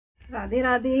राधे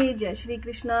राधे, जय श्री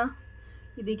कृष्णा।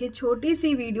 ये देखिए छोटी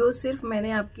सी वीडियो सिर्फ मैंने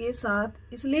आपके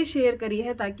साथ इसलिए शेयर करी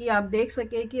है ताकि आप देख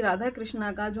सके कि राधा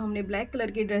कृष्णा का जो हमने ब्लैक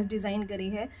कलर की ड्रेस डिज़ाइन करी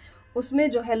है उसमें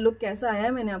जो है लुक कैसा आया है।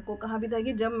 मैंने आपको कहा भी था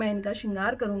कि जब मैं इनका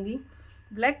श्रृंगार करूँगी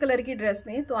ब्लैक कलर की ड्रेस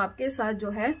में तो आपके साथ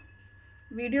जो है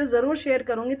वीडियो ज़रूर शेयर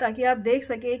करूँगी ताकि आप देख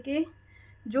सके कि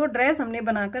जो ड्रेस हमने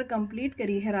बनाकर कंप्लीट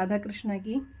करी है राधा कृष्णा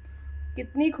की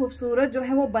कितनी खूबसूरत जो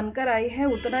है वो बनकर आई है।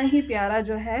 उतना ही प्यारा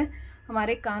जो है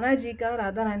हमारे कान्हा जी का,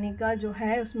 राधा रानी का जो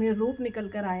है उसमें रूप निकल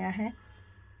कर आया है।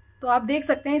 तो आप देख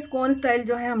सकते हैं स्कोन स्टाइल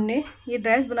जो है हमने ये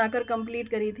ड्रेस बनाकर कंप्लीट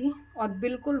करी थी और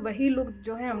बिल्कुल वही लुक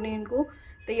जो है हमने इनको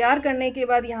तैयार करने के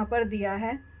बाद यहाँ पर दिया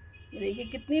है। ये देखिए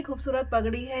कितनी खूबसूरत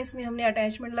पगड़ी है, इसमें हमने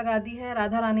अटैचमेंट लगा दी है।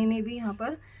 राधा रानी ने भी यहाँ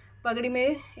पर पगड़ी में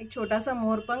एक छोटा सा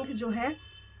मोरपंख जो है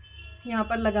यहाँ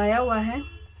पर लगाया हुआ है।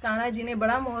 कान्हा जी ने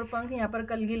बड़ा मोरपंख यहाँ पर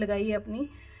कलगी लगाई है अपनी।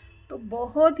 तो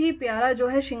बहुत ही प्यारा जो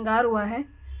है श्रृंगार हुआ है।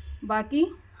 बाकी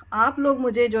आप लोग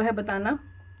मुझे जो है बताना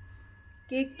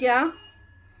कि क्या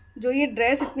जो ये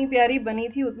ड्रेस इतनी प्यारी बनी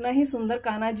थी उतना ही सुंदर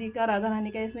कान्हा जी का, राधा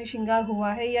रानी का इसमें श्रृंगार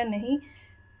हुआ है या नहीं।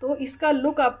 तो इसका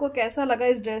लुक आपको कैसा लगा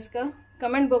इस ड्रेस का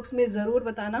कमेंट बॉक्स में ज़रूर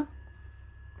बताना।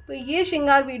 तो ये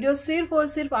श्रृंगार वीडियो सिर्फ और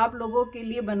सिर्फ आप लोगों के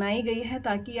लिए बनाई गई है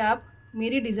ताकि आप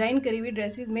मेरी डिज़ाइन करी हुई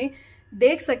ड्रेसेस में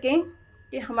देख सकें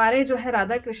कि हमारे जो है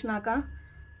राधा कृष्णा का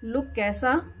लुक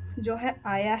कैसा जो है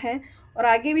आया है। और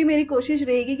आगे भी मेरी कोशिश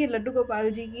रहेगी कि लड्डू गोपाल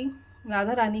जी की,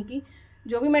 राधा रानी की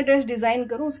जो भी मैं ड्रेस डिज़ाइन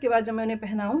करूं उसके बाद जब मैं उन्हें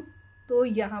पहनाऊं तो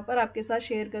यहाँ पर आपके साथ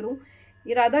शेयर करूं।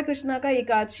 ये राधा कृष्णा का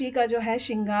एकादशी का जो है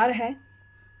श्रृंगार है,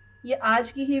 ये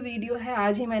आज की ही वीडियो है।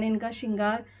 आज ही मैंने इनका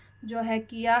श्रृंगार जो है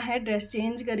किया है, ड्रेस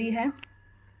चेंज करी है।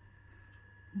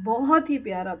 बहुत ही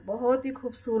प्यारा, बहुत ही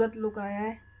खूबसूरत लुक आया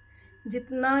है।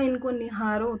 जितना इनको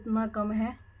निहारो उतना कम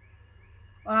है।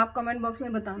 और आप कमेंट बॉक्स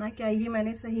में बताना क्या ये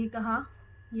मैंने सही कहा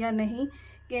या नहीं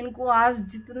कि इनको आज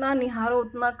जितना निहारो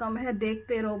उतना कम है,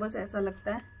 देखते रहो बस ऐसा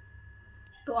लगता है।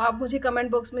 तो आप मुझे कमेंट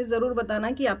बॉक्स में ज़रूर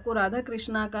बताना कि आपको राधा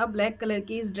कृष्णा का ब्लैक कलर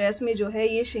की इस ड्रेस में जो है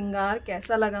ये श्रृंगार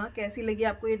कैसा लगा, कैसी लगी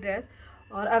आपको ये ड्रेस।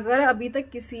 और अगर अभी तक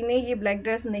किसी ने ये ब्लैक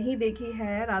ड्रेस नहीं देखी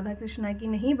है, राधा कृष्णा की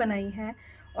नहीं बनाई है,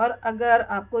 और अगर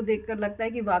आपको देखकर लगता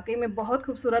है कि वाकई में बहुत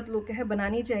खूबसूरत लुक है,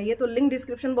 बनानी चाहिए, तो लिंक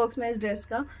डिस्क्रिप्शन बॉक्स में इस ड्रेस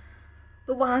का,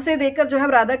 तो वहाँ से देखकर जो है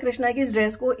राधा कृष्णा की इस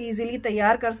ड्रेस को ईजिली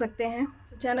तैयार कर सकते हैं।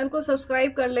 तो चैनल को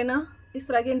सब्सक्राइब कर लेना, इस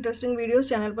तरह की इंटरेस्टिंग वीडियोस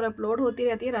चैनल पर अपलोड होती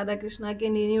रहती है। राधा कृष्णा के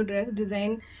new dress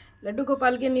design, Laddu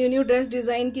Gopal के न्यू ड्रेस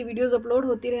डिज़ाइन की वीडियोस अपलोड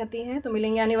होती रहती हैं। तो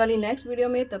मिलेंगे आने वाली नेक्स्ट वीडियो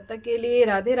में, तब तक के लिए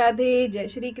राधे राधे, जय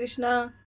श्री कृष्णा।